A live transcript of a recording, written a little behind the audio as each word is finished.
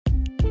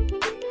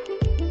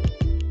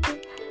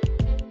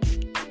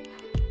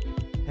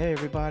Hey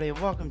everybody, and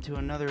welcome to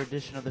another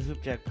edition of the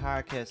Hoop Jack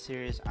podcast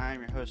series. I am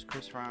your host,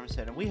 Chris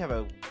Romstead, and we have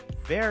a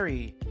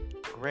very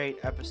great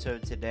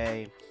episode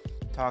today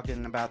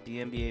talking about the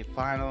NBA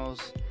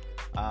Finals,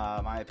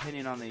 my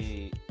opinion on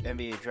the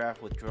NBA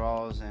draft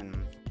withdrawals, and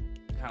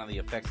kind of the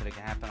effects that it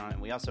can happen on it.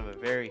 We also have a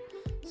very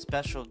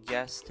special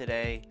guest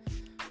today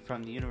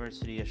from the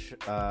University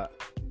of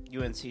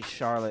UNC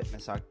Charlotte,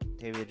 Miss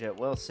Octavia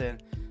Jett-Wilson.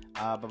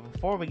 But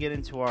before we get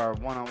into our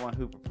one-on-one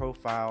Hooper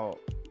profile,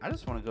 I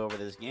just want to go over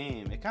this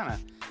game.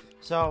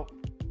 So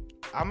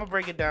I'm going to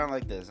break it down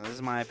like this, and this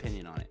is my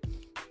opinion on it.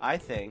 I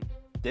think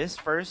this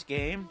first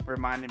game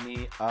reminded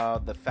me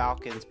of the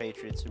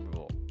Falcons-Patriots Super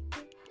Bowl.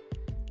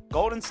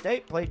 Golden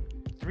State played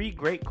three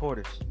great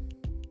quarters.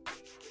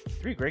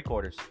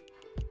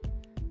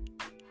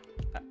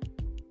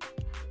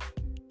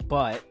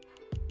 But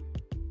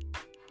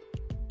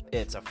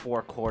it's a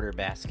four-quarter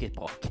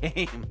basketball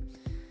game.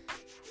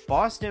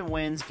 Boston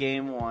wins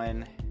game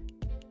one,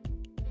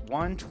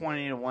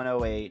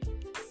 120-108,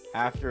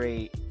 after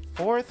a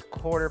fourth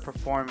quarter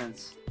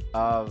performance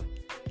of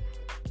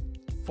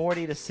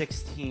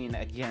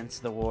 40-16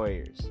 against the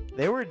Warriors.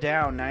 They were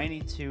down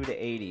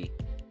 92-80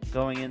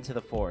 going into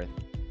the fourth.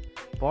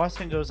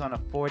 Boston goes on a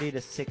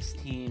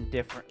 40-16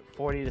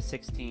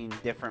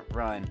 different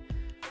run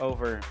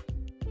over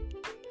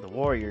the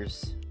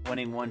Warriors,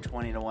 winning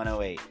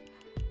 120-108.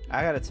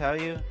 I gotta tell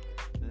you,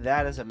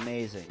 that is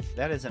amazing.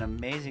 That is an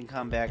amazing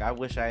comeback. I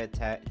wish I had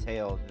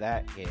tailed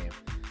that game.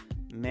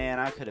 Man,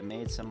 I could have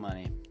made some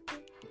money.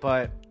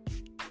 But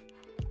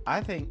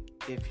I think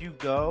if you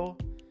go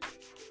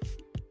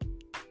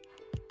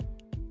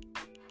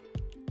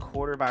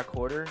quarter by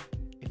quarter,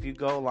 if you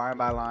go line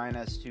by line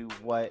as to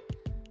what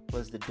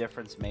was the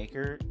difference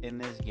maker in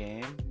this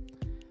game,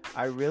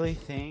 I really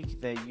think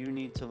that you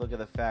need to look at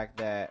the fact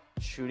that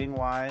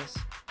shooting-wise,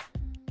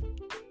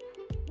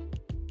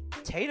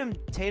 Tatum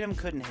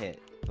couldn't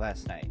hit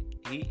last night.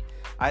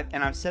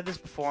 And I've said this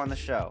before on the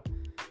show.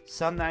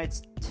 Some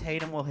nights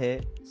Tatum will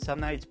hit, some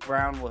nights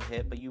Brown will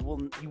hit, but you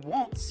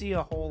won't see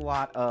a whole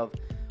lot of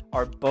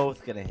are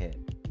both gonna hit.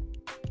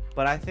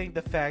 But I think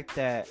the fact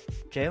that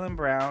Jaylen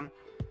Brown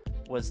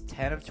was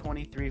 10 of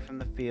 23 from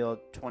the field,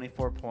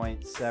 24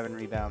 points, 7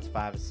 rebounds,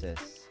 5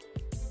 assists.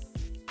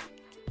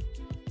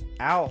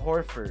 Al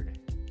Horford,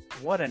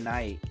 what a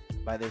night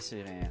by this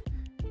man.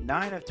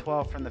 9 of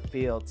 12 from the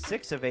field,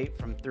 6 of 8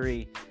 from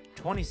 3,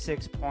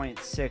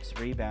 26.6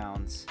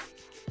 rebounds.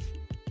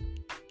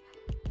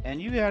 And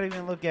you gotta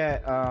even look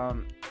at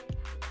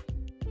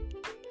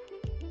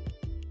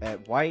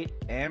White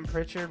and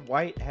Pritchard.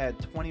 White had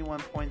 21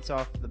 points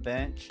off the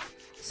bench,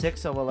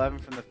 6 of 11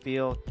 from the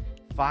field,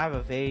 5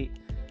 of 8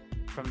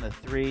 from the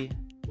 3.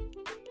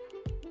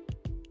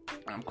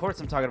 Of course,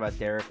 I'm talking about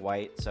Derek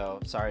White, so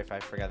sorry if I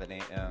forgot the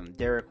name.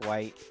 Derek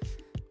White,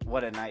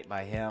 what a night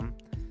by him.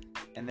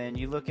 And then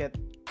you look at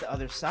the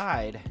other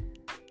side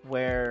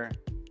where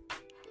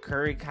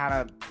Curry kind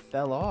of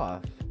fell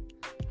off.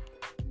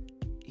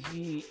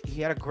 He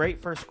had a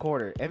great first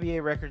quarter.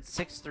 NBA record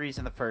 6 threes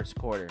in the first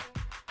quarter.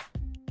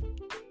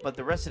 But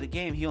the rest of the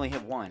game, he only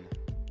hit 1.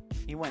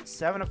 He went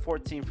 7 of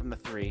 14 from the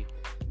 3,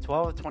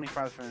 12 of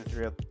 25 from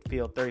the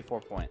field, 34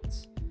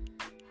 points.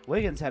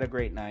 Wiggins had a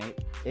great night.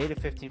 8 of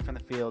 15 from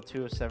the field,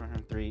 2 of 7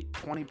 from 3,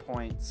 20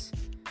 points,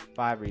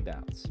 5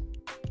 rebounds.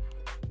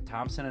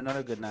 Thompson,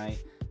 another good night.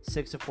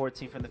 6 of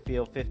 14 from the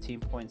field, 15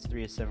 points,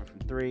 3 of 7 from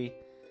 3.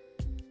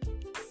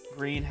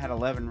 Green had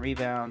 11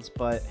 rebounds,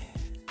 but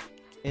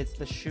it's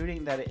the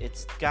shooting that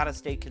it's got to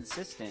stay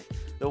consistent.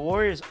 The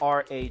Warriors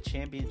are a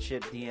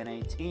championship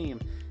DNA team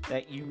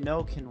that you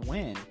know can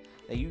win,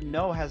 that you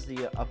know has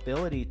the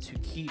ability to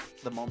keep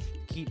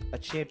a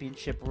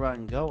championship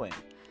run going.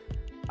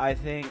 I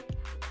think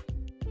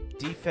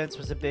defense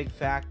was a big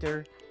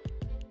factor.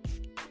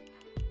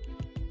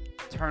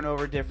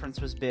 Turnover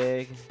difference was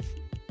big.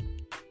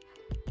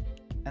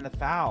 And the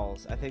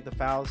fouls. I think the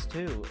fouls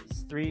too.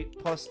 It's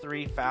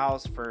 3+3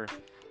 fouls for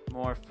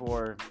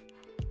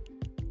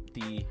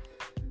the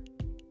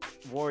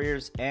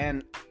Warriors.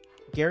 And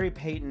Gary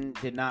Payton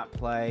did not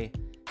play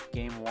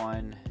game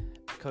 1.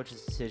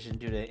 Coach's decision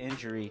due to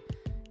injury.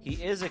 He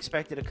is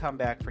expected to come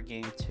back for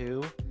game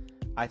 2.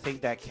 I think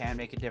that can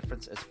make a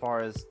difference as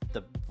far as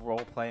the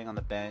role playing on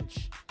the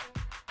bench.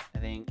 I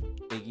think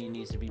Iggy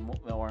needs to be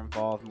more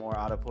involved. More.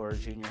 Otto Porter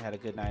Jr. had a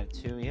good night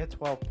too. He had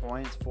 12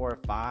 points, 4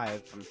 of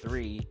 5 from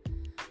 3.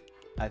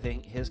 I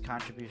think his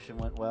contribution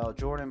went well.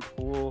 Jordan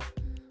Poole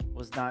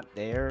was not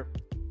there.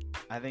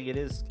 I think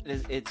it's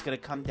going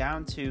to come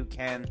down to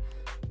can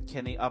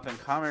the up and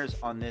comers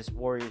on this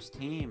Warriors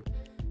team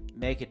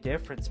make a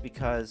difference,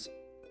 because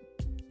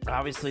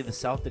obviously the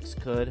Celtics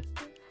could.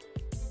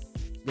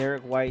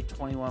 Derek White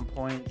 21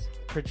 points.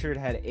 Pritchard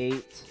had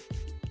 8,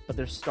 but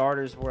their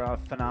starters were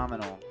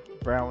phenomenal.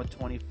 Brown with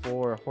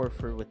 24,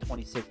 Horford with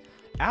 26.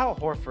 Al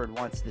Horford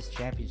wants this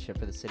championship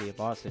for the city of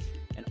Boston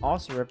and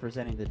also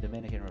representing the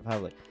Dominican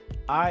Republic.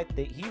 I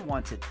think he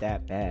wants it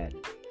that bad.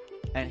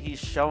 And he's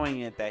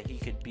showing it that he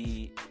could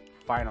be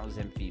Finals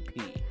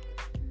MVP.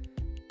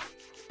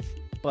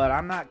 But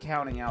I'm not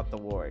counting out the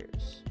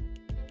Warriors.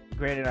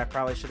 Granted, I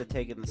probably should have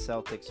taken the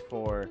Celtics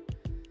for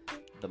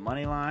the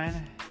money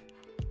line.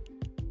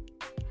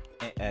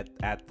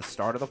 At the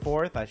start of the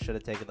fourth, I should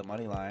have taken the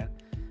money line.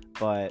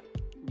 But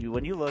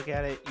when you look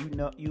at it,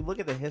 you look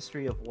at the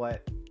history of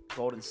what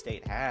Golden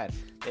State had.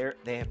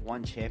 They have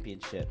won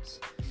championships.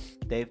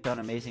 They've done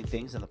amazing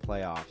things in the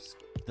playoffs.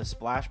 The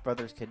Splash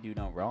Brothers can do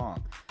no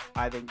wrong.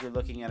 I think you're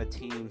looking at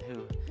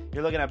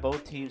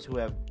both teams who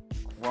have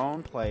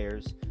grown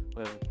players, who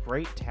have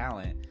great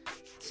talent.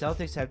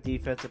 Celtics have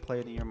Defensive Player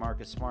of the Year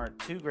Marcus Smart,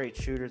 2 great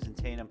shooters in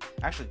Tatum.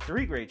 Actually,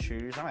 3 great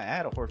shooters. I'm going to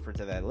add a Horford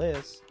to that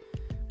list.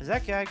 Because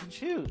that guy can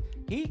shoot.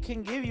 He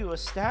can give you a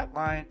stat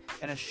line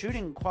and a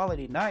shooting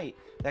quality night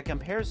that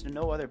compares to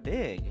no other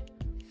big.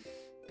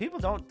 People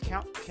don't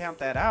count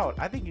that out.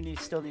 I think you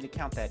still need to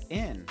count that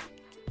in.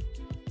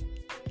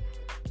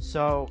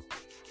 So,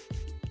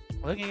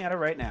 looking at it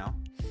right now,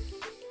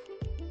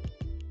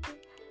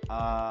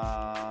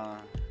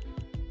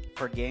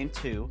 for Game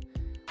 2,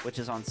 which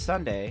is on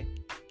Sunday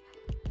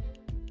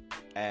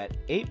at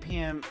 8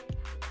 p.m.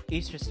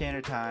 Eastern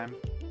Standard Time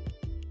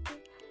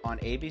on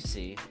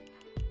ABC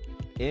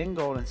in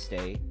Golden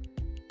State,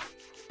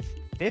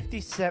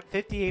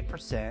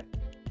 58%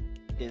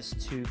 is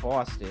to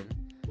Boston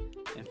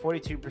and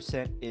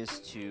 42% is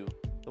to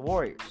the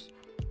Warriors.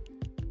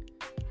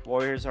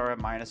 Warriors are a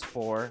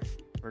 -4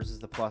 versus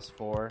the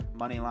 +4.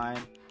 Money line,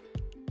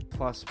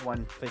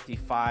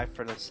 +155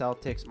 for the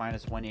Celtics,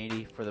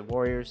 -180 for the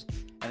Warriors.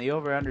 And the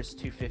over-under is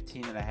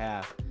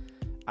 215.5.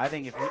 I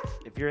think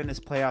if you're in this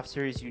playoff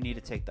series, you need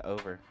to take the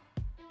over.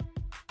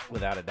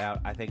 Without a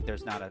doubt. I think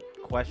there's not a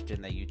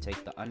question that you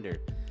take the under.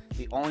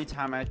 The only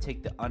time I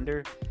take the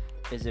under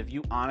is if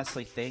you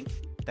honestly think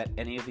that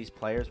any of these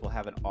players will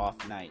have an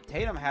off night.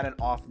 Tatum had an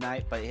off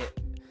night, but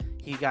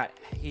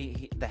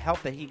the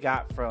help that he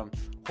got from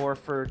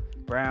Horford,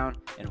 Brown,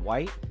 and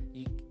White,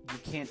 you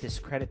can't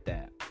discredit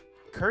that.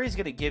 Curry's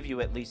going to give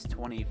you at least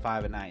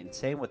 25 a night, and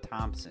same with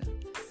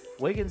Thompson.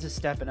 Wiggins is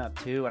stepping up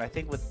too, and I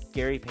think with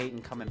Gary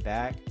Payton coming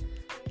back,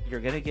 you're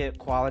going to get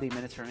quality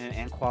minutes from him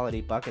and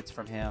quality buckets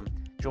from him.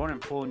 Jordan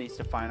Poole needs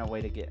to find a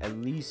way to get at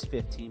least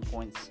 15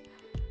 points,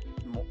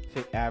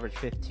 average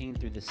 15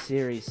 through the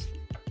series,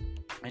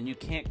 and you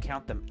can't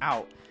count them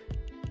out.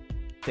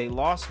 They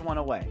lost one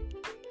away.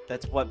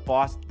 That's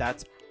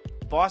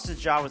Boston's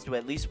job was to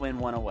at least win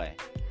one away,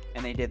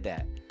 and they did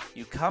that.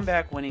 You come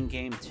back winning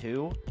Game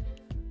 2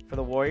 for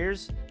the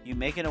Warriors, you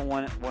make it a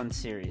 1-1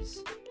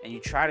 series, and you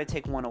try to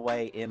take one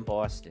away in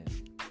Boston.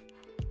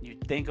 You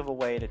think of a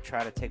way to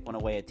try to take one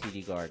away at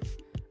TD Garden.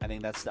 I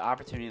think that's the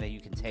opportunity that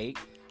you can take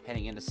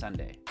heading into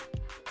Sunday.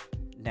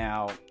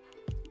 Now,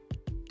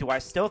 do I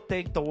still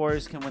think the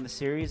Warriors can win the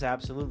series?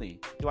 Absolutely.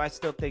 Do I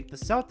still think the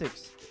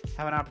Celtics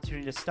have an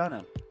opportunity to stun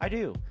them? I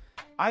do.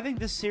 I think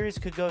this series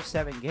could go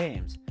 7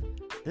 games.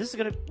 This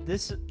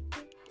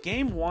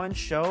Game 1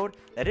 showed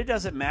that it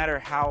doesn't matter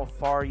how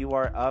far you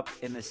are up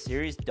in the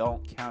series,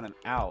 don't count them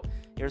out.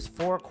 There's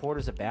 4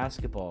 quarters of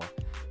basketball.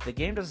 The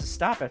game doesn't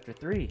stop after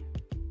 3.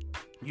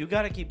 You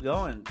got to keep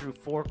going through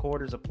 4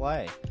 quarters of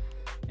play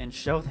and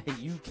show that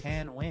you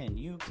can win.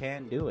 You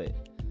can do it.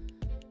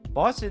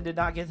 Boston did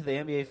not get to the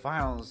NBA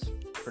Finals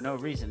for no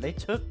reason. They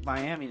took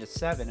Miami to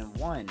 7 and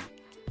won.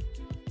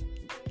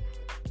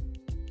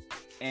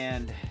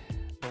 And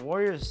the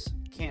Warriors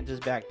can't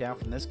just back down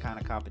from this kind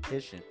of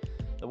competition.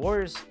 The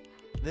Warriors,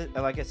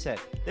 like I said,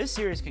 this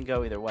series can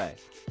go either way.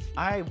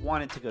 I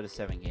want it to go to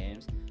 7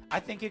 games. I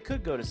think it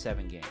could go to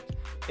 7 games.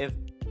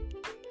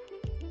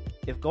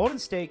 If Golden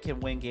State can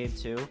win Game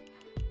 2,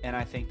 and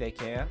I think they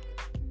can,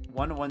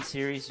 1-1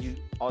 series,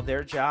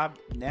 their job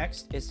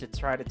next is to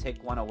try to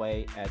take one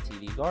away at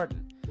TD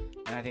Garden.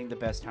 And I think the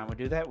best time to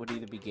do that would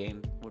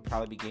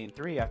probably be Game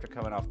 3 after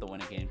coming off the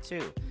win of Game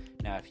 2.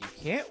 Now, if you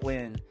can't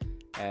win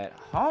at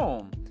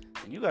home,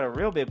 then you got a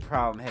real big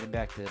problem heading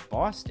back to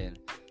Boston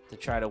to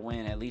try to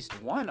win at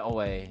least one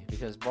away,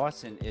 because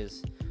Boston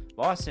is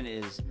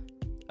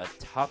a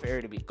tough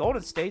area to beat.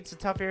 Golden State's a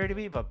tough area to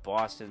beat, but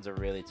Boston's a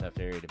really tough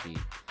area to beat.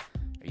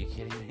 Are you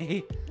kidding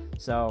me?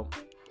 So,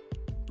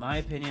 my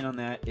opinion on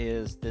that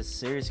is this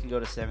series can go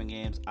to 7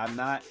 games.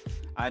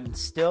 I'm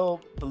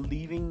still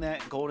believing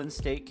that Golden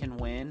State can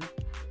win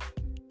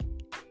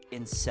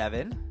in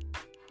 7,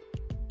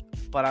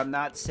 but I'm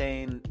not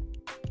saying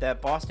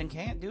that Boston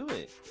can't do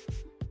it.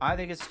 I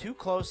think it's too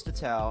close to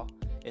tell.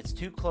 It's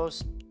too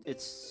close.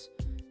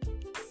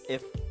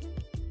 If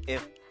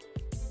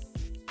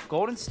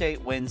Golden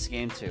State wins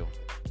Game 2,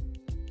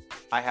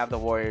 I have the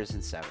Warriors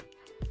in 7.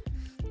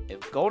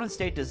 If Golden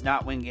State does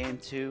not win Game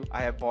 2,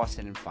 I have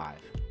Boston in 5.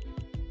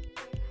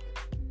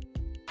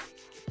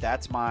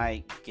 That's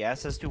my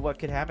guess as to what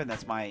could happen.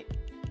 That's my,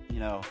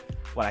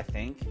 what I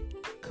think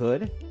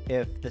could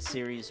if the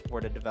series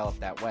were to develop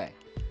that way.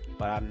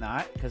 But I'm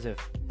not, because if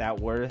that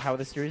were how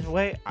the series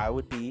went, I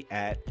would be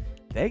at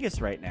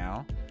Vegas right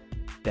now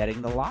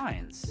betting the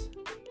lines.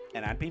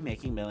 And I'd be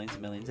making millions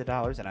and millions of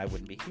dollars, and I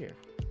wouldn't be here.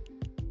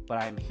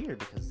 But I'm here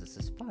because this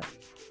is fun.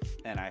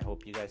 And I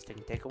hope you guys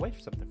can take away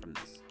something from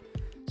this.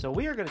 So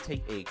we are going to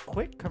take a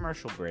quick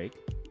commercial break.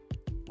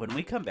 When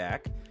we come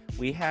back,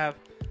 we have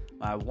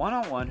my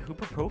one-on-one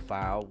Hooper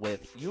profile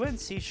with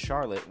UNC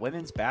Charlotte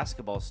women's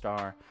basketball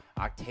star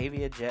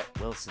Octavia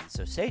Jett-Wilson.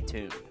 So stay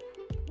tuned.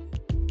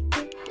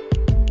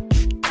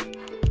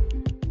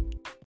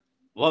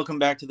 Welcome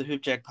back to the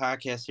Hoop Jack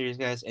podcast series,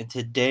 guys. And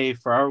today,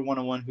 for our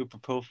one-on-one Hooper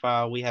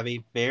profile, we have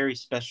a very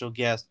special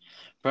guest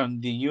from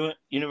the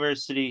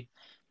University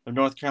of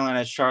North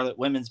Carolina Charlotte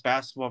women's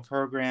basketball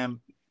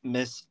program,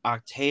 Miss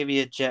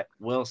Octavia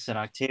Jett-Wilson.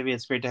 Octavia,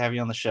 it's great to have you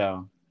on the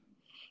show.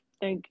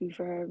 Thank you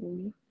for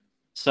having me.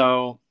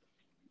 So,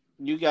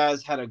 you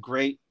guys had a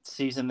great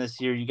season this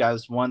year. You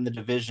guys won the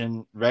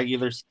division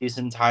regular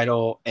season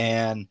title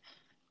and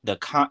the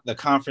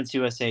Conference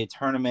USA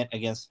tournament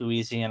against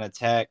Louisiana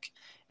Tech.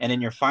 And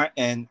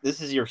and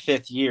this is your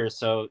 5th year,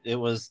 so it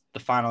was the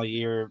final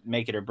year,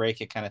 make it or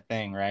break it kind of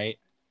thing, right?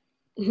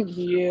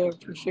 Yeah,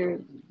 for sure.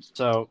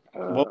 So,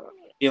 what was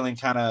the feeling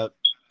kind of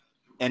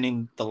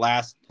ending the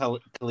last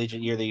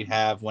collegiate year that you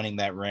have, winning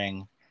that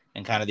ring,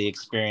 and kind of the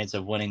experience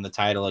of winning the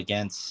title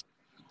against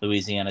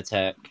Louisiana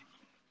Tech?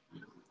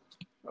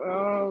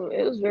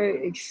 It was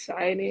very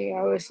exciting,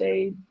 I would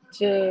say,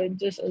 to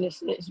just in a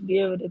sense be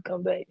able to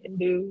come back and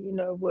do,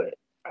 what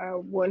I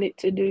wanted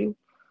to do,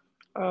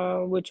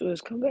 which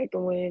was come back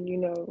and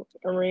win,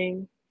 a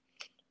ring.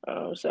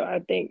 So I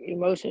think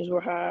emotions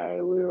were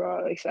high. We were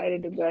all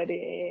excited about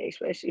it, and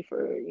especially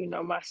for,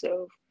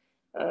 myself,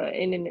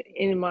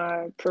 in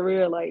my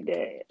career like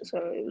that. So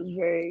it was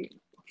very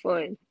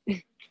fun.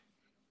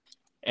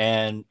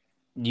 And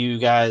you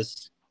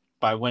guys,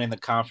 by winning the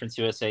Conference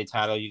USA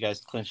title, you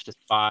guys clinched a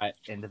spot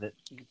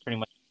pretty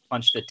much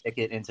punched the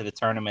ticket into the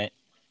tournament,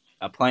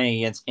 playing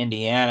against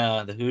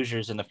Indiana, the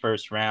Hoosiers in the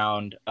first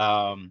round.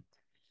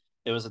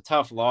 It was a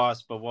tough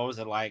loss, but what was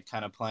it like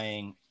kind of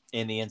playing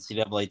in the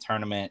NCAA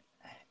tournament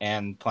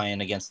and playing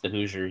against the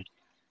Hoosiers?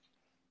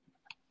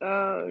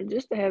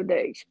 Just to have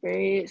that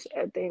experience,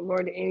 I think more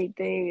than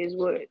anything is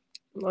what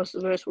most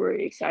of us were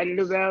excited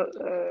about.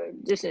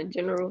 Just in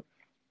general,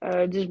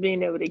 just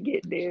being able to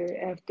get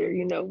there after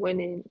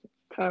winning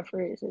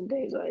conference and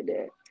things like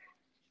that.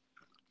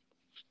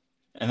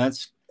 And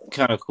that's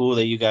kind of cool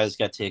that you guys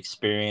got to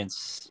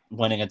experience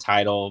winning a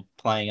title,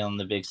 playing on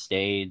the big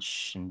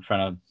stage in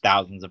front of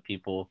thousands of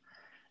people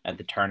at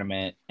the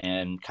tournament,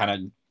 and kind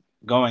of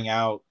going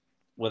out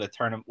with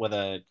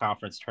a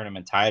conference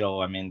tournament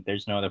title. I mean,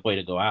 there's no other way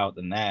to go out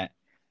than that.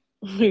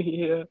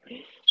 Yeah,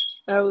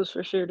 that was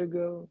for sure to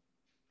go.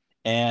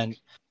 And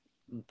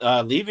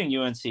leaving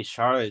UNC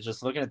Charlotte,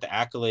 just looking at the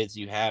accolades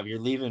you have, you're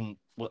leaving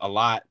a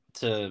lot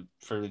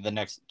for the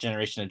next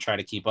generation to try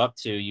to keep up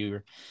to.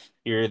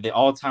 You're the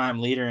all-time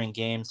leader in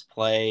games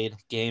played,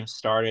 games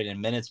started,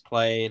 and minutes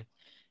played.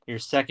 You're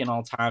second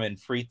all-time in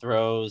free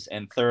throws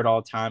and third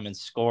all-time in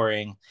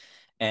scoring.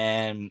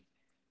 And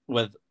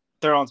with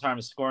third all-time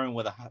in scoring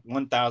with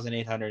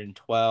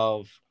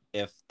 1,812,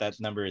 if that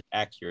number is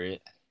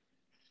accurate.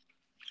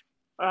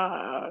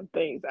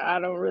 Things I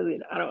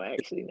don't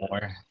actually know.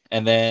 More.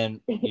 And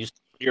then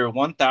your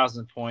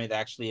 1,000 point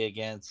actually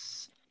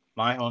against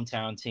my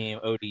hometown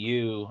team,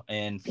 ODU,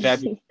 in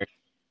February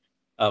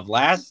of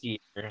last year.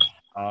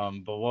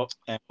 What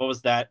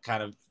was that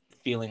kind of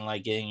feeling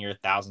like, getting your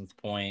 1,000th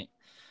point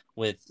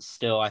with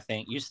still, I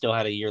think you still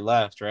had a year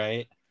left,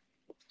 right?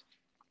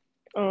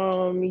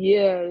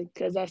 Yeah,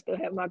 because I still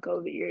have my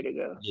COVID year to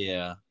go.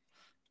 Yeah.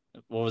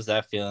 What was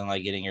that feeling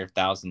like, getting your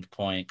 1,000th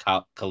point,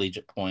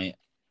 collegiate point?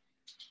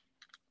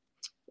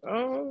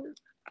 Um,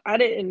 I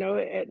didn't know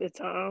it at the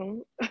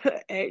time,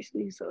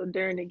 actually. So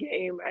during the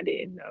game, I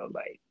didn't know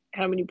like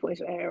how many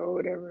points I had or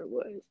whatever it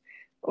was,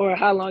 or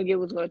how long it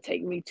was going to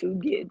take me to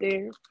get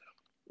there.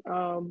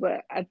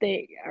 But I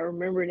think I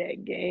remember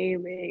that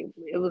game, and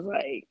it was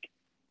like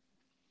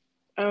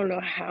I don't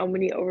know how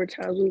many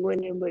overtimes we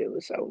went in, but it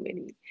was so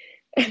many.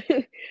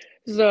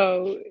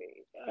 So,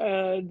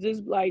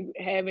 just like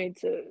having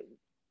to,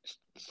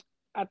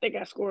 I think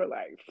I scored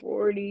like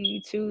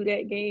 42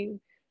 that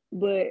game,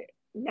 but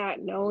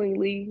not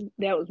knowingly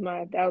that was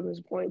my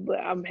 1,000th point. But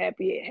I'm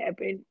happy it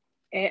happened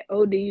at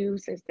ODU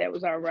since that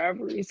was our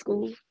rivalry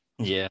school.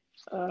 Yeah.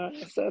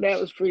 So that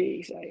was pretty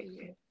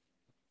exciting.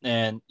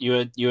 And you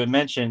had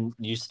mentioned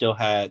you still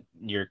had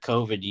your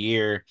COVID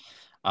year,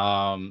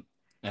 and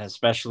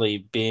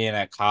especially being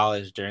at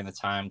college during the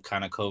time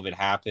kind of COVID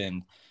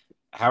happened.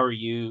 How are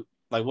you?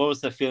 Like, what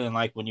was the feeling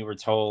like when you were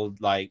told,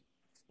 like,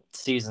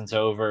 season's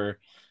over,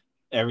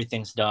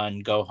 everything's done,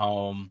 go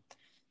home?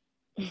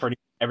 Pretty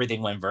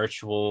everything went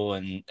virtual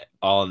and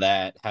all of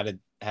that. How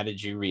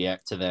did you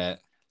react to that?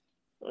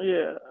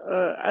 Yeah,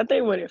 I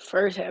think when it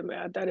first happened,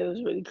 I thought it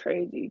was really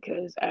crazy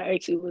because I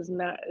actually was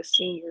not a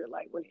senior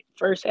like when it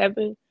first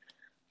happened.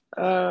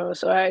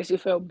 So I actually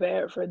felt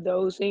bad for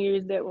those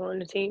seniors that were on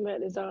the team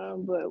at the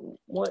time. But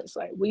once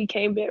like we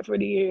came back for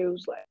the year, it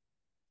was like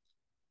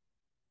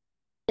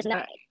it's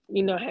not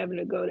having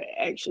to go to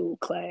actual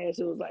class.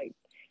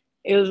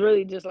 It was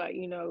really just like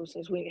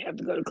since we didn't have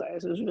to go to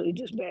class, it was really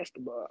just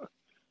basketball.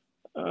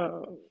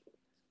 Um,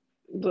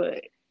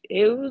 but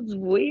it was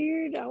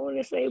weird, I want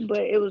to say, but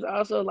it was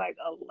also like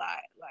a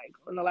lot, like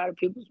on a lot of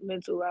people's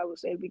mental, I would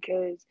say,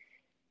 because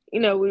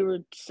we were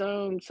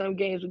some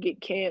games would get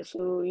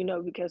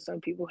canceled, because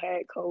some people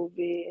had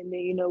COVID, and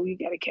then we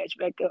got to catch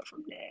back up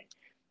from that.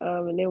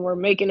 And then we're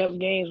making up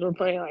games. We're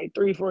playing like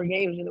 3-4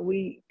 games in a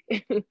week,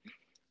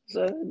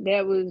 so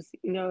that was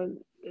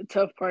the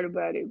tough part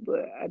about it.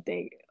 But I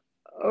think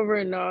over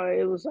and all,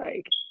 it was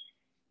like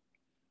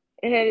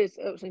it had its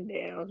ups and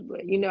downs.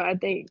 But I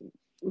think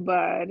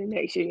by the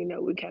next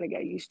year, we kind of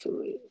got used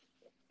to it.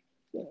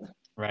 Yeah.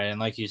 Right,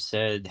 and like you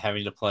said,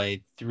 having to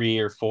play 3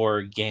 or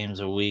 4 games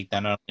a week,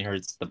 that not only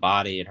hurts the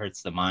body, it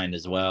hurts the mind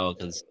as well,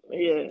 because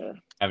Yeah.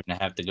 having to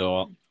have to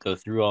go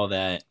through all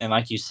that. And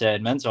like you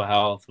said, mental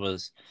health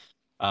was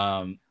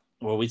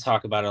well, we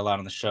talk about it a lot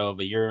on the show,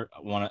 but you're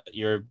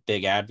a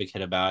big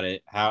advocate about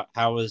it.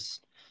 How was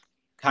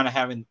kind of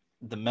having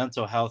the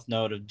mental health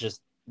note of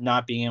just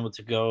not being able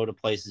to go to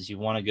places you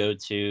want to go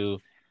to,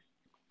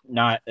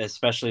 not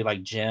especially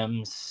like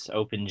gyms,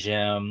 open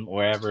gym,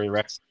 wherever,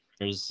 rec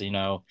centers,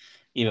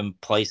 even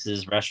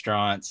places,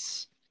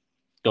 restaurants,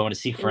 going to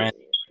see friends,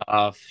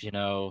 stuff,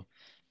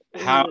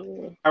 how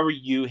Yeah. how were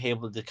you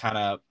able to kind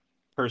of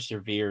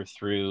persevere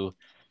through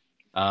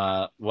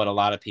what a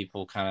lot of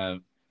people kind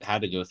of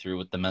had to go through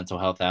with the mental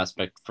health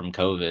aspect from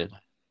COVID?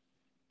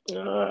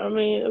 I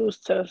mean, it was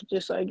tough,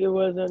 just like it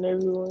was on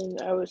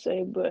everyone, I would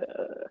say. But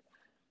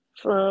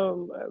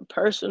from a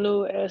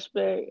personal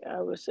aspect,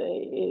 I would say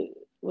it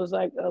was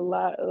like a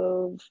lot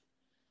of,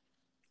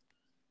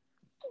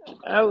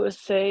 I would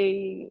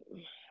say,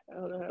 I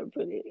don't know how to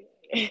put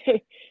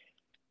it.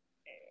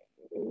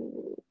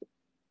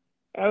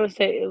 I would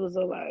say it was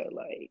a lot of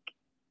like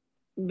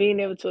being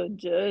able to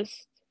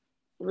adjust,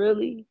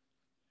 really,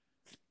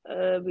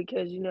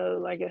 because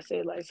like I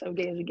said, like some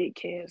games would get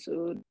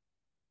canceled.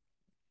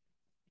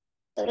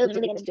 So it was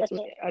really an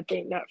adjustment. I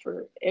think not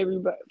for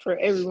everybody, for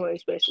everyone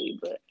especially,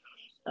 but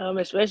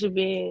especially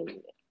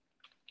being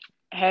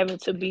having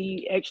to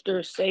be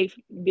extra safe,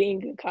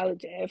 being a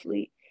college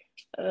athlete,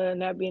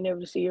 not being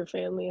able to see your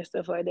family and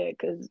stuff like that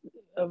because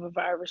of a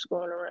virus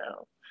going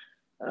around.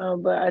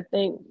 But I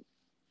think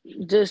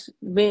just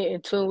being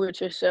in tune with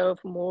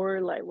yourself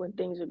more, like when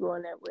things are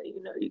going that way,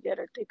 you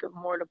gotta think of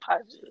more the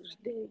positives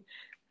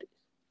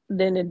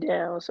than the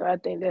down. So I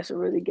think that's what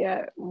really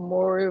got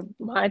more of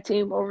my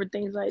team over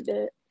things like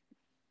that.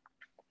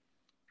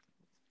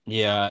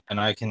 Yeah, and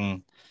I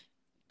can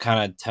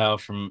kind of tell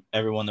from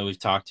everyone that we've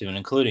talked to, and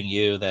including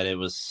you, that it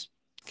was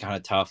kind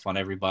of tough on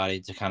everybody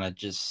to kind of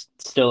just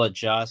still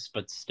adjust,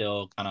 but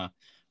still kind of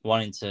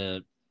wanting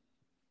to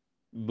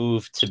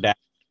move to back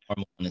to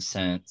normal in a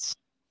sense,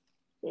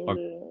 or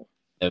Yeah.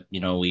 that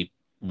we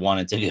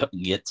wanted to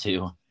get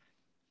to.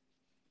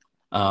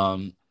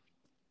 Um,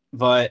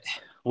 but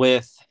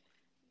with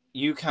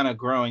you kind of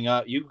growing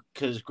up,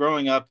 because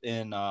growing up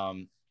in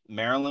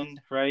Maryland,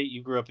 right?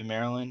 You grew up in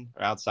Maryland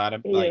or outside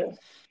of like Yeah.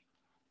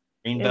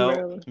 In Greenbelt,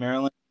 Maryland.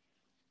 Maryland.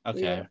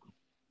 Okay. Yeah.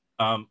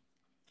 Um,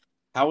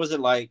 how was it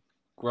like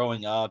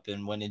growing up,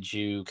 and when did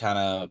you kind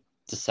of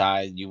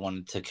decide you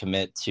wanted to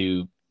commit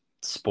to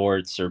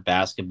sports or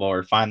basketball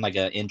or find like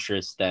an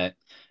interest that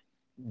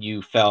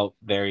you felt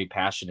very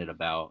passionate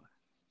about?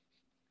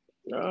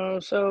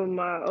 So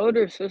my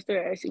older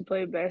sister actually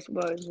played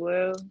basketball as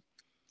well.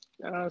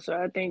 So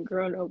I think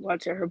growing up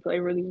watching her play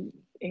really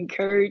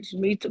encouraged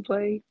me to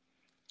play.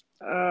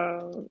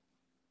 Because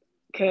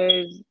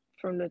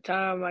from the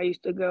time I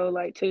used to go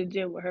like to the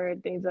gym with her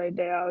and things like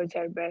that, I always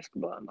had a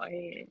basketball in my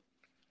hand.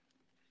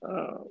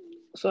 Um,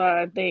 so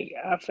I think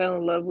I fell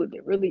in love with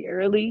it really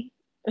early.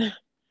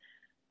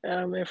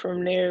 And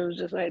from there, it was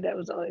just like that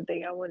was the only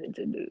thing I wanted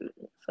to do.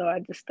 So I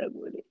just stuck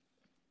with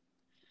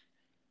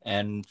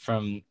And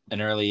from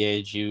an early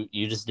age, you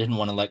just didn't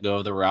want to let go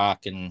of the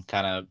rock and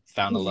kind of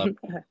found a love it.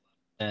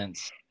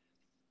 since.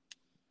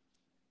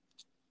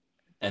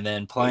 And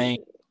then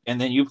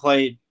you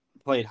played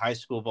high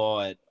school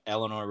ball at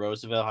Eleanor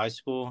Roosevelt High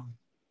School.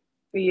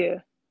 Yeah.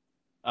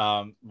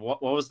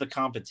 What was the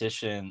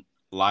competition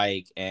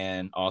like,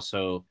 and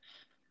also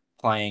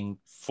playing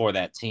for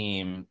that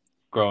team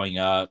growing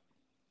up?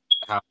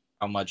 How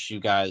how much you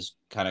guys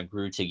kind of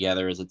grew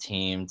together as a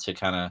team to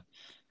kind of,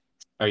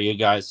 are you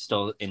guys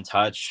still in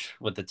touch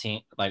with the team?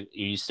 Like, are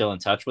you still in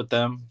touch with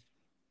them?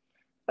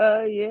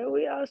 Yeah,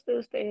 we all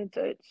still stay in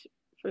touch.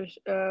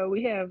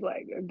 We have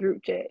like a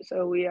group chat,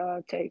 so we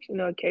all text,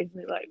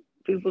 occasionally like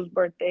people's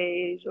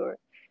birthdays or,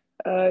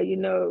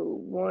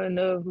 one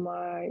of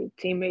my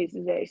teammates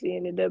is actually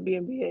in the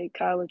WNBA,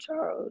 Kyla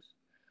Charles.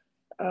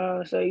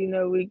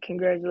 So we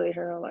congratulate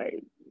her on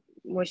like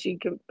when she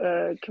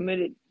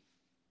committed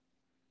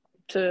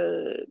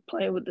to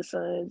playing with the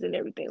Suns and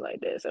everything like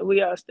that. So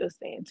we all still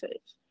stay in touch.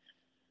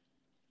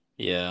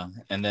 Yeah,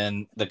 and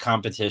then was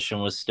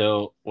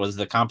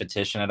the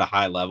competition at a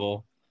high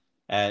level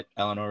at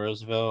Eleanor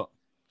Roosevelt?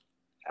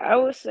 I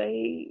would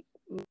say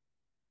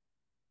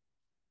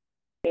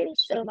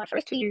so. My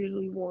first 2 years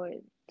we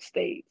won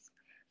states.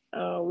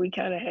 We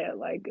kind of had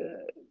like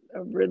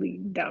a really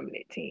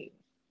dominant team.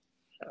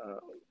 Um,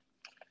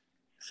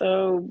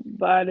 so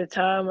by the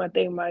time I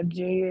think my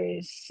junior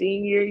and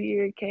senior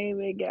year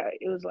came,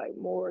 it was like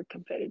more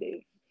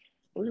competitive.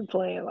 We were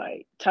playing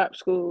like top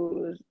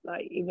schools,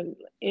 like even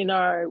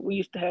we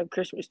used to have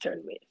Christmas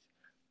tournaments.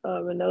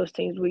 And those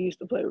teams we used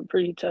to play were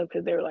pretty tough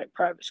because they were like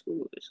private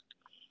schools.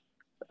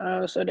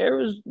 So there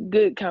was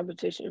good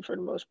competition for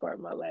the most part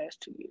my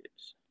last 2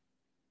 years.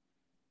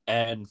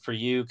 And for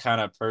you,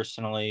 kind of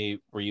personally,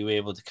 were you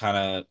able to kind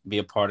of be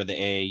a part of the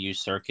AAU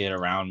circuit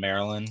around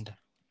Maryland?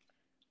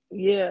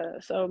 Yeah,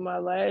 so my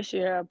last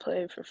year I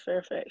played for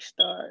Fairfax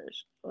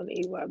Stars on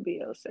the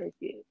EYBL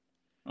circuit.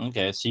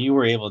 Okay, so you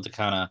were able to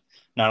kind of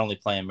not only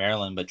play in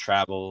Maryland, but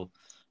travel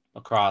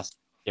across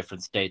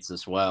different states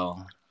as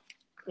well.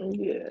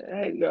 Yeah, I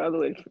had to go all the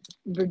way to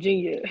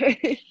Virginia.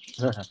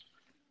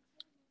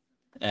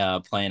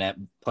 Playing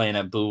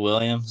at Boo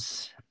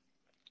Williams.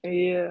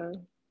 Yeah,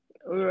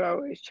 we were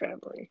always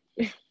traveling.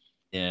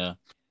 Yeah,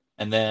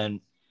 and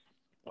then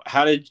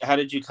how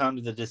did you come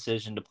to the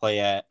decision to play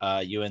at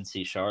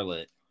UNC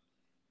Charlotte?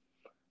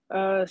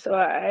 So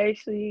I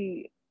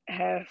actually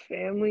have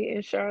family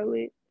in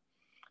Charlotte.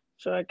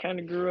 So I kind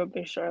of grew up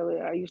in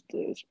Charlotte. I used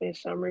to spend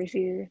summers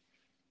here.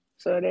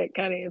 So that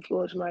kind of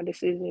influenced my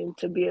decision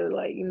to be able,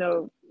 like,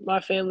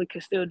 my family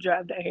could still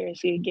drive down here and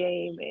see a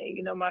game.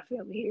 And, my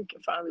family here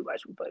can finally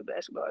watch me play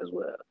basketball as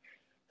well.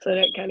 So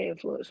that kind of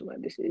influenced my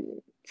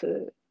decision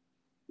to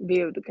be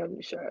able to come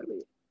to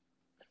Charlotte.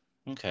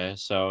 Okay,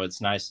 so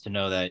it's nice to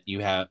know that you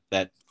have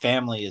that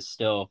family is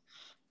still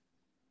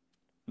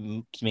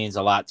means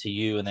a lot to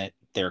you, and that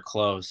they're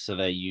close, so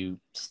that you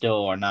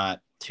still are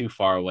not too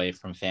far away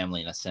from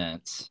family in a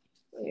sense.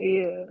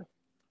 Yeah.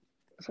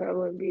 So I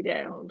wouldn't be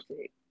that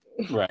homesick.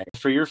 Right.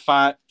 For your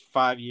five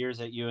years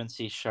at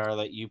UNC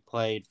Charlotte, you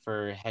played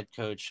for head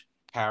coach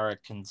Kara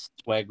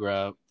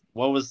Consuegra.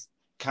 What was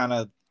kind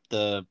of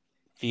the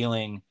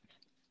feeling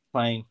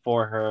playing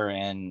for her,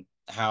 and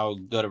how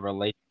good a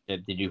relationship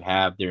did you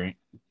have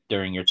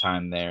during your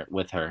time there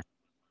with her?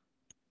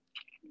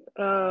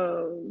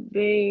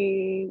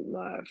 Being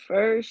my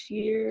first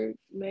year,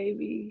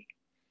 maybe,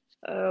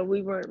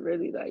 we weren't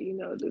really like,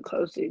 the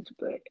closest,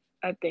 but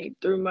I think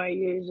through my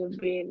years of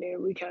being there,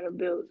 we kind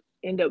of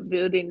end up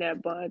building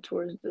that bond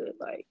towards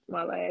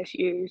my last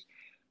years,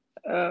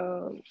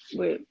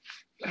 with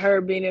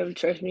her being able to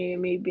trust me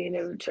and me being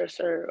able to trust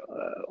her,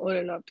 on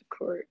and off the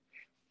court.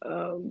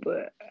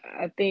 But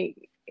I think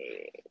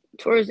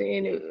towards the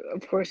end,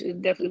 of course, it's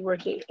definitely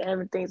worth it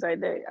having things like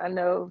that. I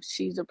know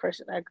she's a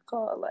person I could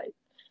call, like,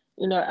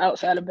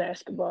 outside of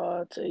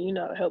basketball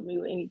to, help me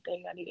with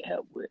anything I need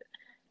help with.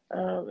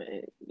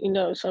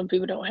 And, some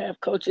people don't have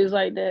coaches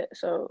like that.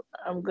 So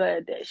I'm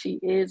glad that she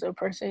is a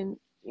person,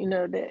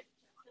 that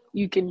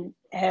you can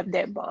have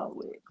that bond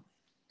with.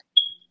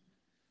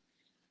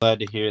 Glad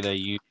to hear that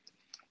you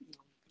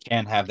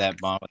can have that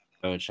bond with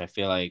the coach. I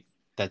feel like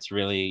that's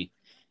really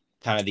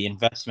kind of the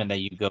investment that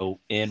you go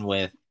in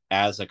with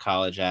as a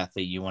college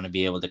athlete. You want to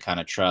be able to kind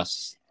of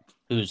trust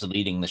who's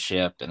leading the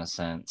ship in a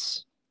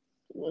sense.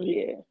 Well,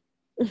 yeah.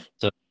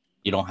 So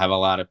you don't have a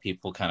lot of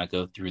people kind of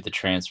go through the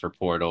transfer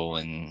portal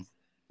and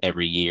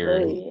every Oh,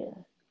 year. yeah.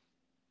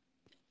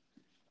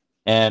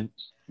 And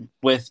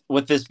with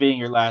this being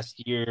your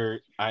last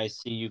year, I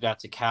see you got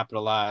to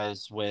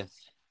capitalize with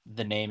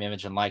the name,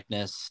 image, and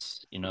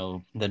likeness.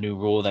 The new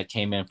rule that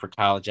came in for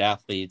college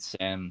athletes,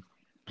 and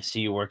I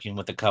see you working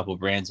with a couple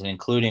brands, and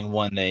including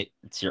one that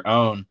it's your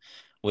own,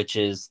 which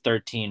is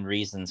 13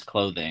 Reasons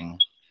Clothing,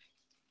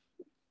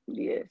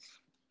 Yes.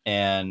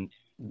 and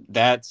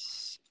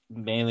that's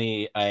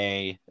mainly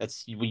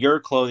that's your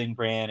clothing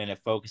brand, and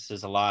it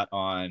focuses a lot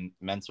on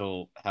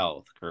mental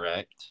health,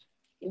 correct?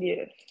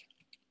 Yes.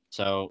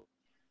 So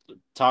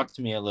talk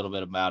to me a little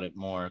bit about it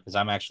more, because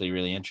I'm actually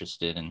really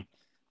interested in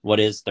what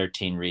is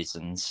 13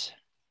 Reasons.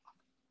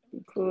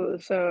 Cool.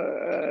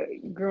 So,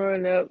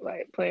 growing up,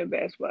 like playing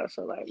basketball,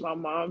 so like my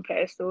mom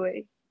passed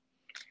away.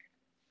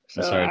 I'm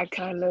So sorry. I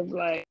kind of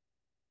like,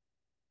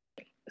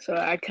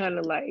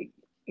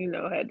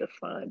 had to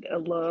find a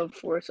love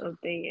for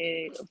something.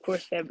 And of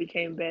course, that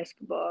became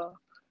basketball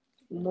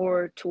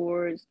more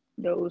towards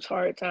those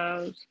hard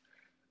times.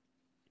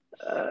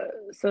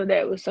 So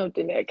that was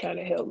something that kind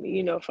of helped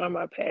me, find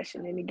my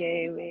passion in the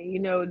game.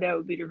 And, that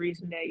would be the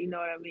reason that, you know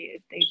what I mean,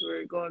 if things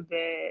were going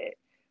bad,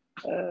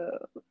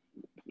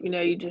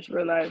 you just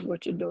realize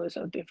what you're doing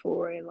something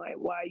for and like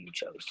why you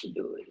chose to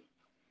do it.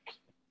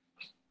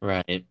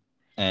 Right.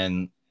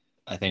 And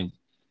I think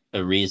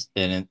a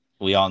reason,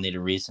 we all need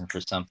a reason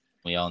for something.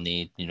 We all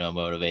need,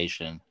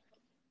 motivation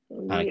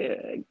kind of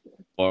Yeah.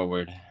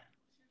 forward.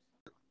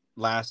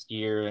 Last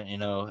year,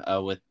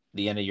 with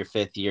the end of your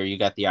fifth year, you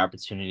got the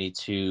opportunity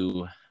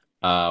to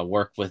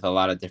work with a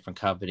lot of different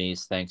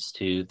companies thanks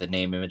to the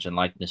name, image, and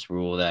likeness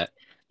rule that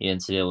the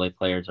NCAA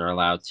players are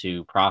allowed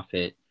to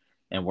profit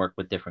and work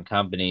with different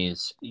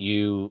companies.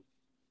 You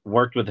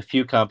worked with a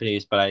few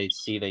companies, but I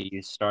see that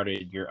you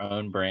started your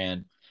own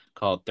brand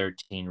called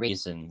 13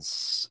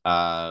 Reasons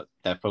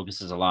that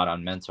focuses a lot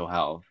on mental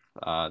health.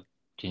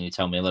 Can you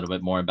tell me a little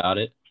bit more about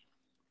it?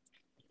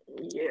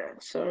 Yeah.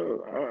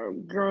 So,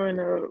 growing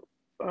up,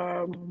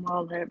 my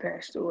mom had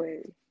passed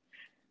away.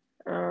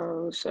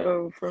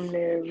 So from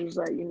there, it was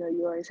like,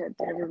 you always have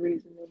to have a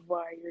reason of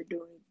why you're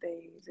doing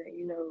things.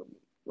 and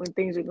when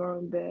things are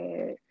going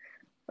bad,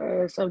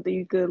 something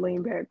you could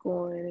lean back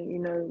on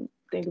and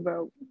think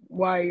about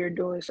why you're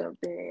doing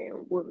something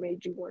and what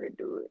made you want to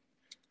do it.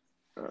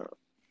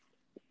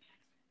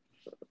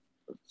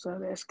 So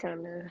that's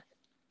kind of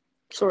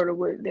sort of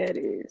what that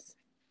is.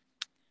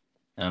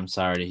 And I'm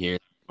sorry to hear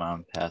that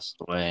mom passed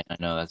away. I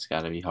know that's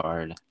got to be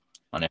hard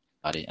on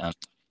everybody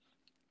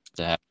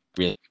to have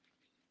really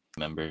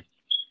remember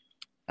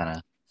kind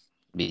of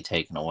be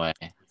taken away.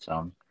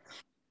 So,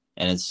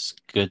 and it's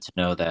good to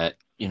know that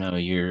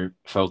you're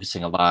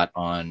focusing a lot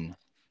on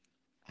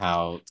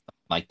how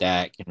something like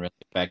that can really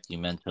affect you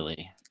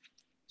mentally.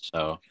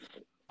 So,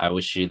 I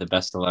wish you the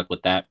best of luck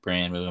with that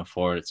brand moving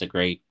forward.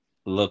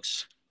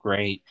 Looks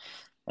great,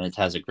 and it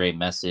has a great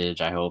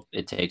message. I hope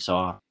it takes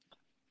off.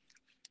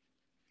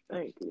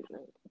 Thank you.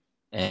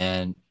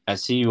 And I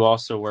see you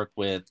also work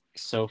with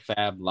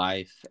SoFab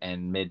Life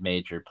and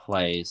Mid-Major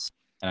Plays.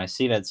 And I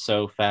see that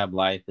SoFab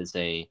Life is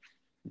a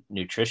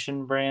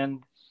nutrition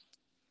brand.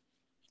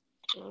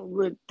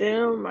 With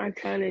them, I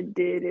kind of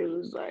did. It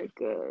was like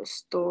a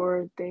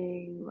store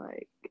thing,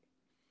 like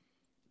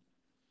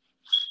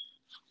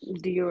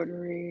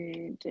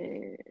deodorant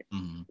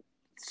and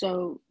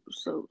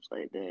soaps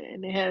like that.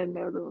 And they had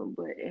another one,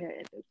 but it had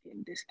ended up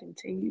getting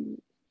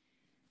discontinued.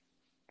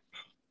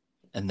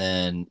 And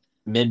then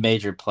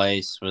Mid-Major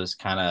Place was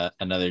kind of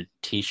another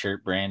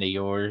t-shirt brand of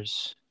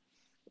yours.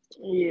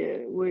 Yeah,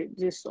 with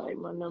just like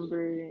my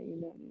number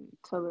and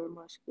color of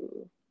my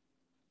school.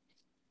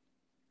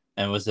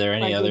 And was there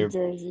any like other a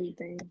jersey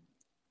thing?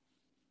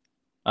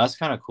 That's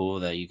kind of cool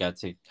that you got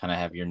to kind of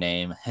have your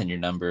name and your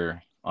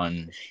number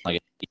on like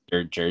a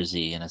t-shirt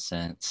jersey in a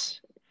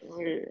sense.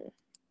 Yeah.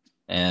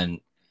 And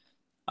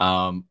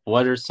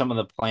what are some of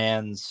the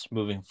plans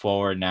moving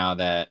forward now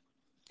that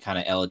kind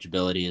of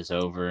eligibility is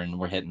over and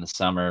we're hitting the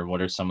summer?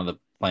 What are some of the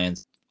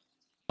plans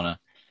you want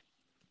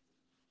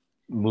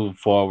to move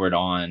forward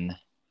on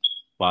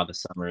while the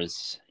summer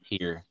is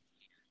here?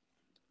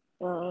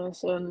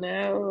 So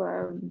now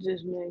I've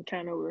just been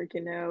kind of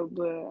working out,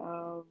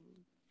 but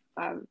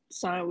I've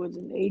signed with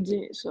an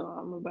agent, so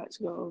I'm about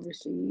to go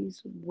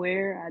overseas.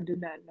 Where I do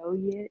not know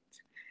yet,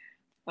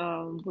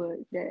 but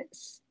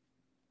that's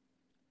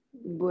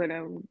what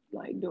I'm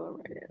like doing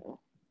right now.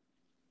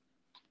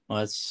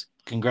 Well,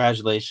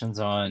 congratulations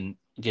on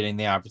getting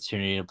the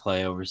opportunity to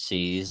play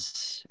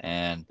overseas,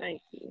 and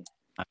Thank you.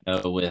 I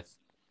know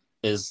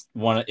is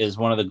one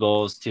of the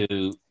goals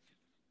to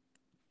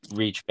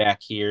reach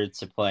back here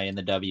to play in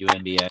the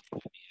WNBA.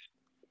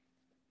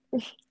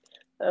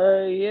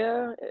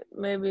 Yeah,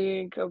 maybe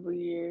in a couple of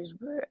years,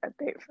 but I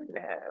think for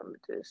now I'm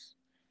just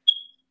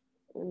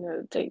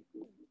take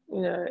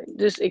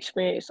just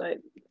experience like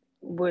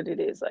what it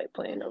is like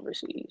playing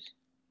overseas.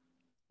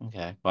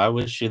 Okay. Well, I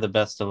wish you the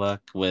best of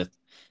luck with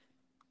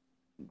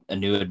a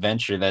new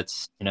adventure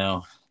that's,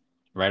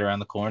 right around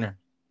the corner.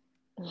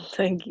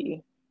 Thank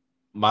you.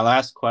 My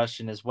last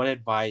question is, what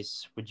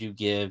advice would you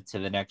give to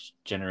the next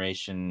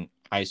generation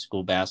high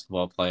school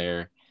basketball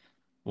player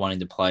wanting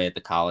to play at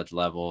the college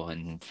level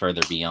and further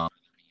beyond?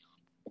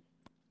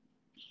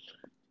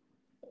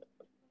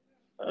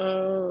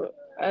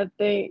 I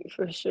think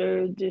for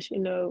sure just,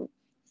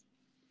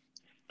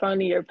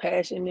 finding your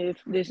passion if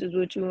this is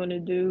what you want to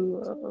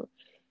do.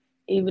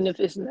 Even if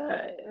it's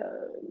not,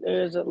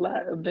 there's a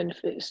lot of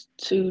benefits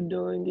to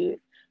doing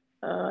it.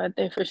 I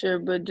think for sure,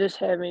 but just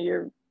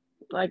having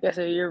like I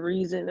said, your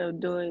reason of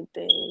doing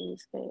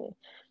things, and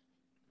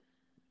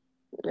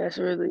that's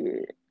really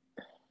it.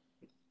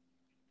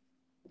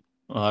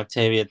 Well,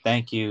 Octavia,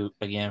 thank you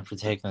again for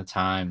taking the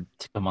time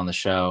to come on the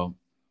show.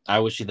 I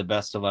wish you the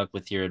best of luck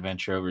with your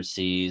adventure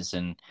overseas,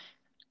 and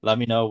let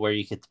me know where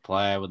you get to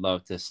play. I would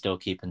love to still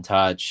keep in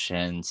touch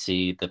and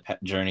see the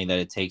journey that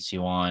it takes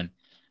you on.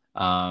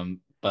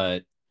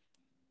 But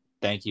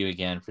thank you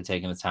again for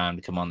taking the time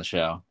to come on the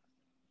show.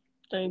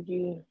 Thank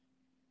you.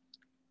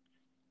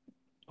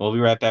 We'll be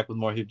right back with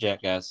more Hoop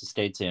Jack, guys, so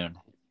stay tuned.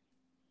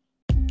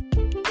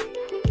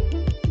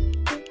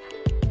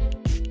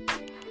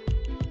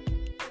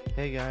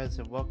 Hey guys,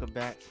 and welcome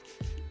back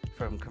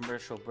from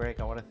commercial break.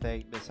 I want to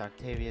thank Miss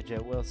Octavia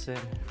Jett-Wilson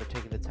for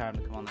taking the time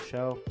to come on the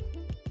show.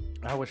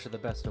 I wish her the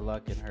best of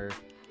luck in her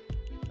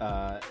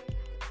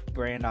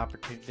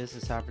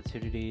business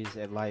opportunities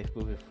and life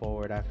moving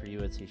forward after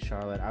UNC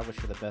Charlotte. I wish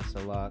her the best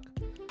of luck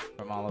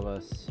from all of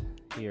us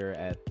here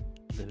at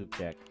the Hoop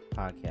Jack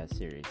podcast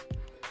series,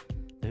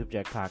 the Hoop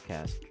Jack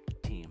podcast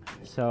team.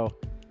 So,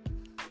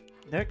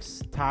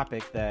 next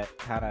topic that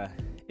kind of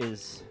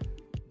is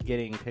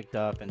getting picked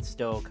up and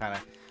still kind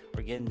of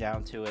we're getting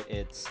down to it.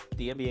 It's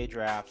the NBA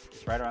draft.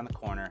 It's right around the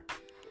corner,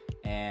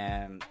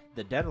 and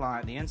the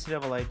deadline, the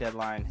NCAA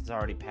deadline, has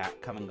already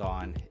come and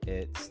gone.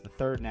 It's the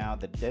third now.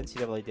 The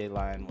NCAA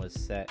deadline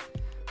was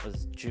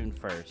June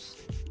 1st.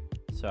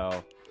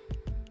 So,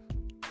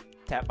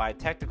 by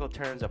technical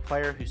terms, a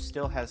player who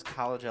still has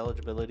college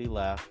eligibility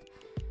left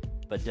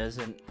but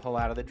doesn't pull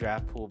out of the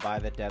draft pool by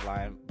the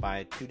deadline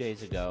by 2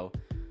 days ago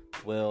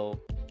will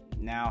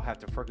now have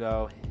to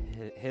forgo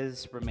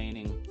his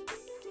remaining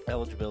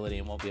eligibility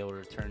and won't be able to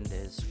return to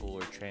his school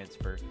or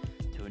transfer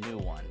to a new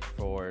one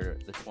for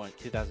the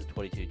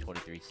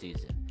 2022-23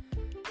 season.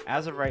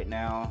 As of right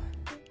now,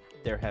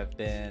 there have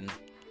been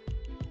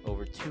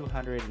over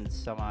 200 and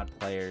some odd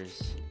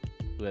players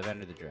who have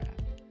entered the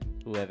draft,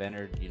 who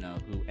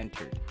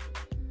entered.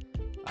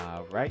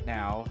 Right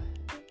now,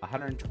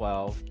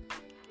 112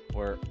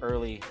 were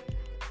early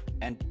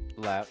and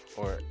left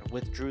or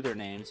withdrew their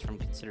names from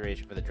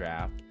consideration for the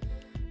draft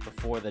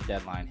before the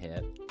deadline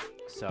hit.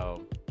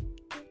 So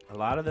a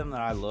lot of them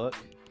that I look,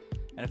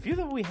 and a few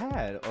that we've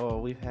had,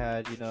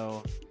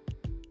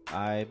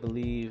 I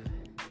believe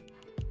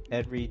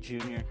Ed Reed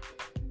Jr.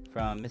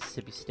 from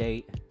Mississippi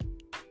State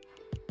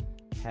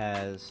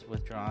has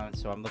withdrawn,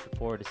 so I'm looking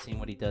forward to seeing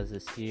what he does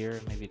this year.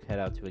 Maybe head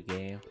out to a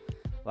game.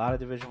 A lot of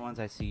Division Ones,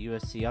 I see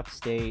USC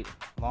Upstate,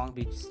 Long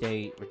Beach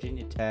State,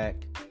 Virginia Tech,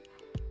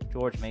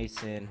 George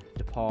Mason,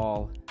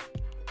 DePaul,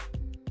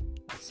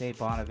 St.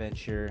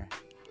 Bonaventure,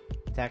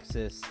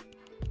 Texas,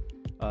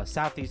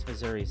 Southeast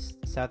Missouri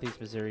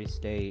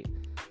State,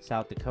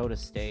 South Dakota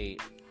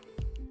State,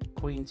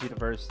 Queens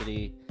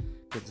University,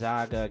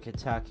 Gonzaga,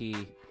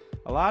 Kentucky.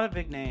 A lot of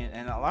big names,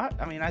 and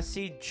I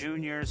see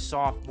juniors,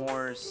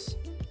 sophomores,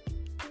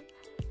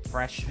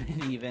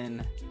 freshmen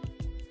even.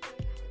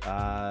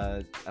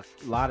 A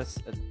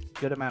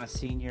good amount of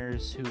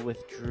seniors who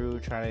withdrew,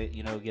 try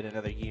to get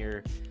another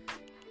year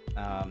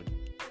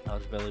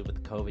eligibility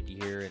with the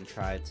COVID year and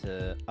try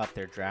to up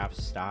their draft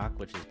stock,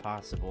 which is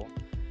possible.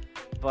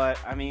 But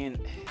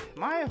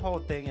my whole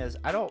thing is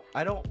I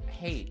don't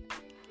hate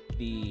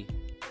the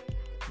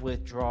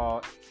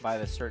withdraw by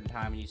a certain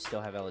time and you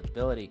still have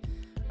eligibility.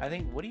 I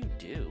think, what do you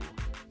do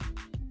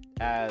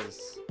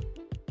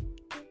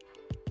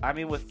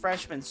with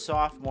freshmen,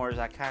 sophomores,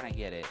 I kind of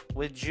get it.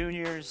 With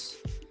juniors,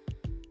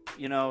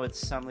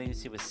 it's something to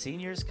see. With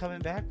seniors coming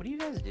back, what do you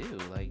guys do?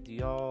 Do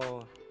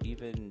y'all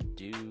even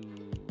do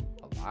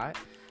a lot?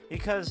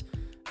 Because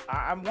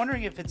I'm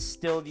wondering if it's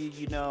still,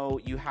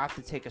 you have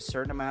to take a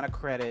certain amount of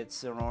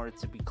credits in order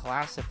to be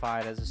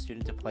classified as a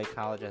student to play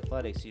college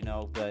athletics,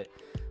 but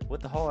with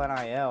the whole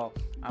NIL,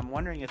 I'm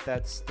wondering if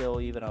that's still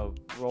even a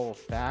role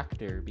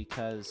factor,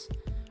 because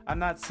I'm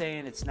not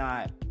saying it's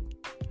not.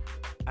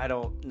 I'm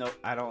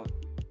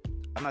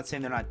not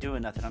saying they're not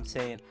doing nothing. I'm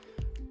saying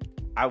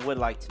I would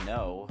like to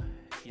know,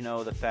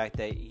 the fact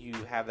that you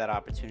have that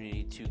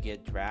opportunity to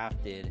get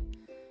drafted.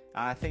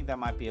 I think that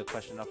might be a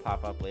question that'll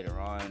pop up later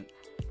on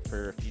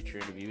for a future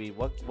interviewee.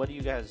 What do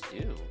you guys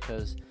do?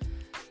 Because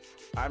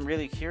I'm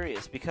really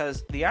curious,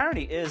 because the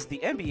irony is the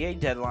NBA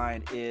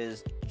deadline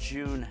is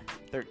June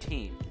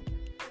 13th,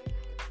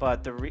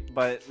 but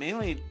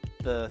mainly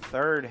the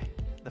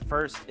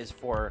first is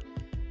for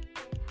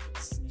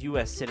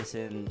U.S.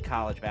 citizen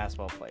college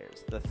basketball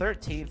players. The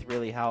 13th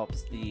really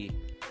helps the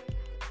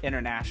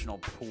international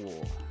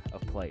pool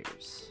of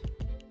players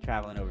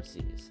traveling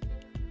overseas.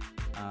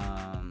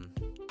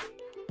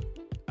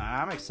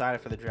 I'm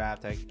excited for the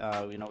draft. With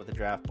the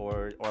draft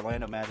board,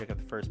 Orlando Magic got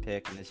the first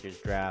pick in this year's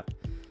draft,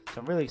 so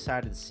I'm really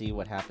excited to see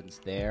what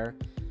happens there.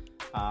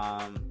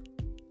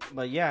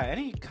 But yeah,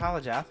 any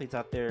college athletes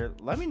out there,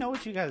 let me know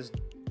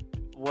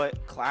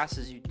what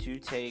classes you do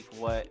take,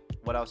 what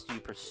else do you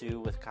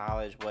pursue with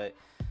college, what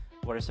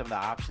are some of the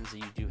options that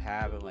you do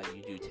have and what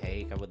you do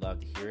take. I would love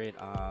to hear it.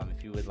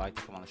 If you would like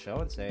to come on the show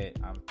and say it,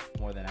 I'm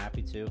more than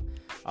happy to.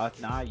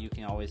 If not, you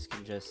can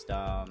just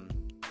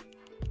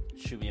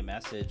shoot me a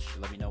message.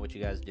 Let me know what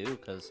you guys do,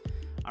 because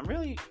I'm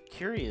really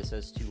curious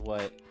as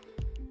to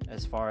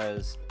as far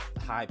as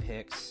high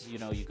picks, you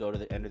go to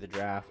the end of the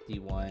draft,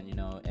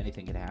 D1,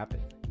 anything could happen.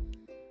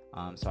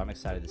 So I'm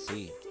excited to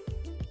see.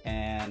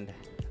 And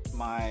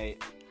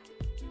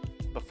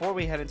before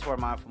we head into our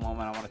mindful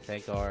moment, I want to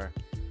thank our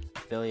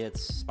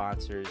affiliates,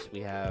 sponsors.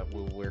 We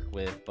work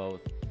with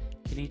both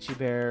Kenichi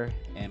Bear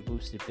and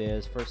Boosted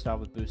Biz. First off,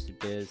 with Boosted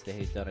Biz,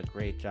 they've done a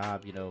great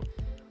job,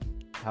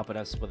 helping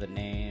us with a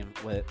name,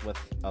 with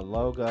a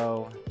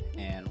logo,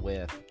 and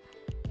with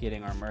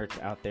getting our merch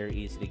out there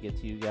easy to get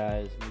to you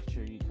guys.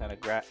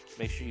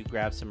 Make sure you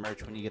grab some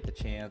merch when you get the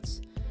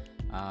chance.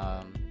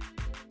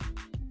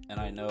 And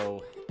I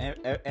know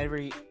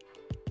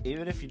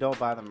even if you don't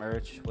buy the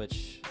merch,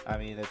 which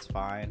that's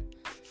fine.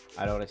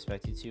 I don't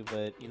expect you to,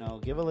 but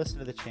give a listen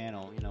to the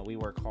channel. We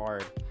work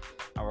hard.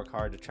 I work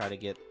hard to try to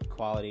get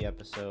quality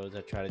episodes.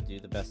 I try to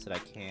do the best that I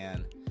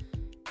can,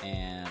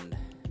 and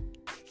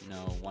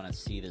want to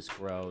see this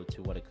grow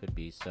to what it could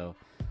be. So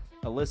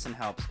a listen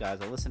helps, guys.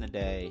 A listen a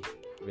day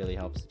really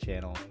helps the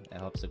channel. It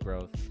helps the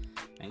growth.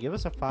 And give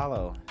us a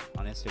follow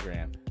on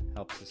Instagram.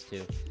 Helps us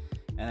too.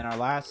 And then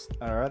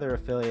our other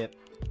affiliate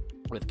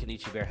with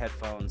Kenichi Bear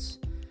headphones.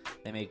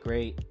 They make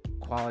great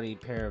quality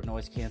pair of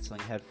noise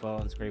canceling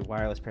headphones, great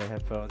wireless pair of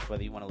headphones,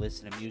 whether you want to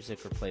listen to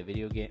music or play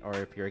video game, or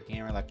if you're a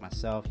gamer like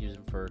myself, use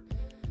them for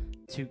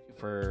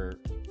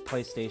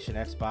PlayStation,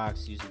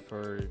 Xbox, use them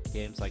for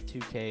games like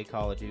 2K,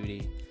 Call of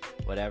Duty,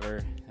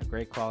 whatever. A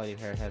great quality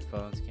pair of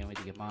headphones. Can't wait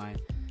to get mine.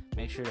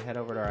 Make sure to head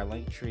over to our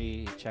link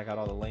tree, check out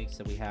all the links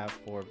that we have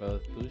for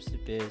both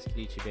Boosted Biz,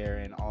 Kenichi Bear,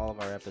 and all of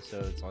our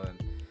episodes on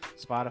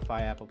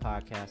Spotify, Apple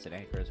Podcasts, and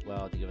Anchor as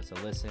well to give us a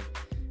listen.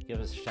 Give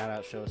us a shout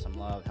out, show us some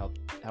love, help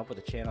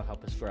with the channel,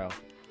 help us grow.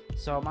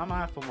 So my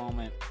mindful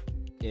moment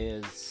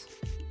is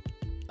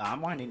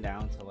I'm winding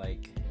down to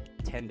like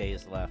 10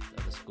 days left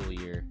of the school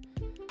year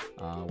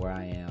where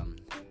I am.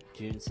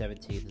 June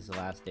 17th is the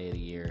last day of the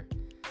year,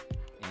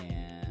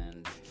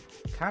 and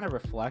kind of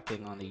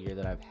reflecting on the year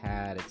that I've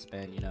had. It's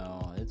been,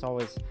 it's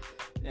always,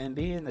 and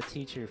being in the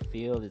teacher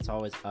field, it's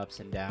always ups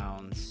and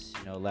downs,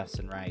 lefts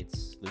and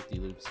rights,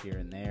 loop-de-loops here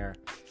and there.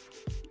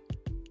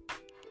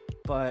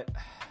 But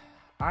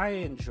I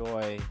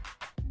enjoy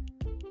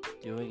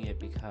doing it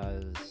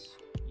because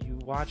you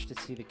watch to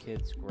see the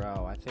kids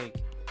grow.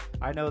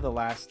 I know the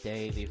last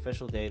day, the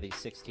official day, the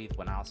 16th,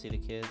 when I'll see the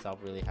kids, I'll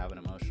really have an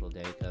emotional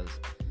day because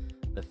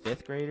the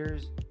fifth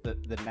graders,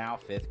 the now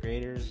fifth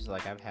graders,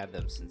 like I've had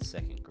them since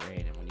second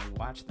grade, and when you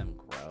watch them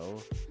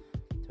grow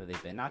to where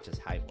they've been, not just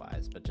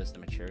height-wise, but just the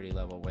maturity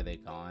level where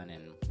they've gone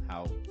and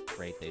how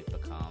great they've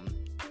become,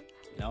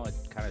 it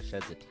kind of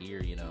sheds a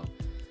tear,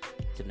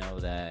 to know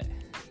that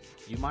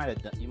you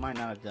might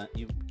not have done.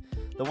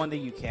 The one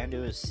thing you can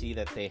do is see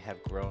that they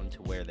have grown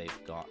to where they've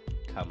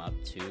come up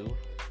to,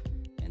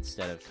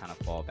 instead of kind of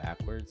fall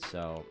backwards.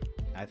 So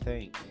I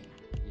think,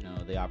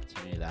 the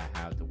opportunity that I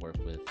have to work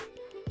with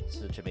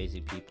such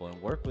amazing people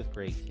and work with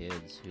great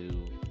kids who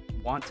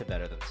want to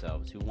better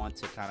themselves, who want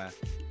to kind of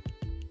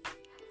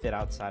fit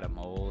outside a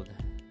mold.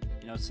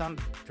 Some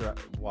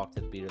walk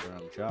to the beat of their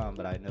own drum,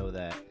 but I know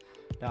that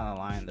down the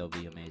line they'll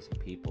be amazing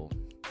people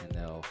and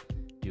they'll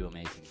do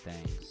amazing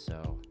things.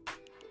 So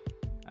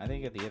I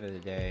think at the end of the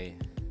day,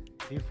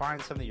 if you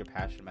find something you're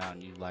passionate about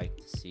and you like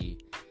to see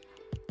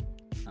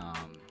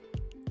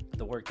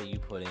the work that you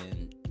put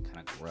in kind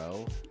of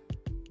grow,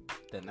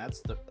 then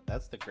that's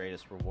the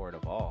greatest reward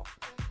of all.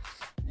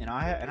 And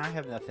I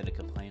have nothing to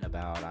complain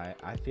about.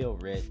 I feel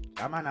rich.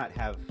 I might not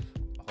have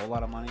a whole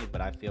lot of money,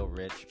 but I feel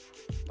rich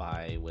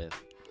with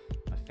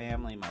my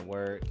family, my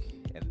work,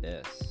 and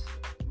this.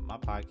 My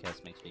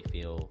podcast makes me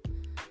feel,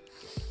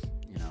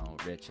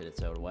 rich in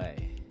its own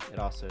way. It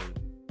also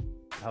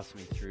helps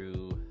me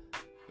through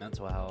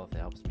mental health. It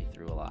helps me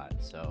through a lot.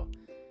 So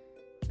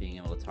being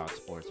able to talk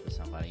sports with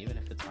somebody, even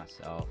if it's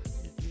myself,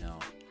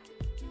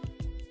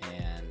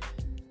 and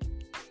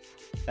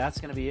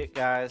that's going to be it,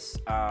 guys.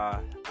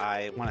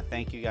 I want to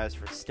thank you guys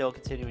for still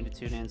continuing to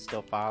tune in,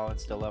 still following,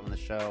 still loving the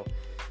show.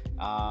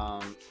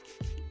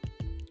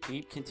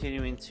 Keep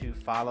continuing to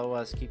follow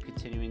us. Keep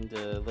continuing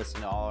to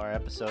listen to all our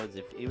episodes.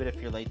 Even if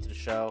you're late to the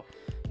show,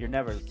 you're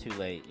never too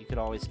late. You could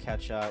always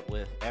catch up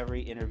with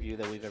every interview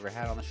that we've ever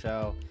had on the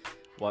show,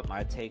 what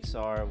my takes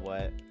are,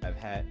 what I've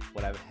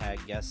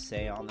had guests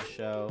say on the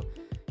show,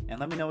 and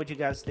let me know what you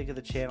guys think of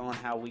the channel and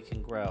how we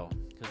can grow,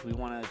 because we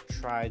want to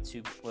try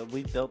to,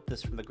 we built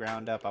this from the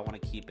ground up. I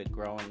want to keep it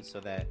growing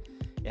so that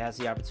it has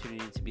the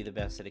opportunity to be the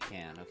best that it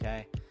can.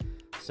 Okay,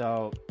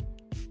 so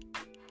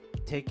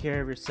take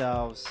care of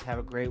yourselves. Have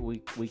a great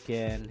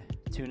weekend.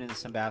 Tune into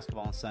some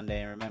basketball on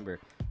Sunday, and remember,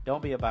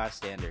 don't be a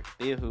bystander.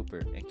 Be a hooper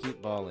and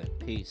keep balling.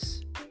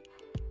 Peace.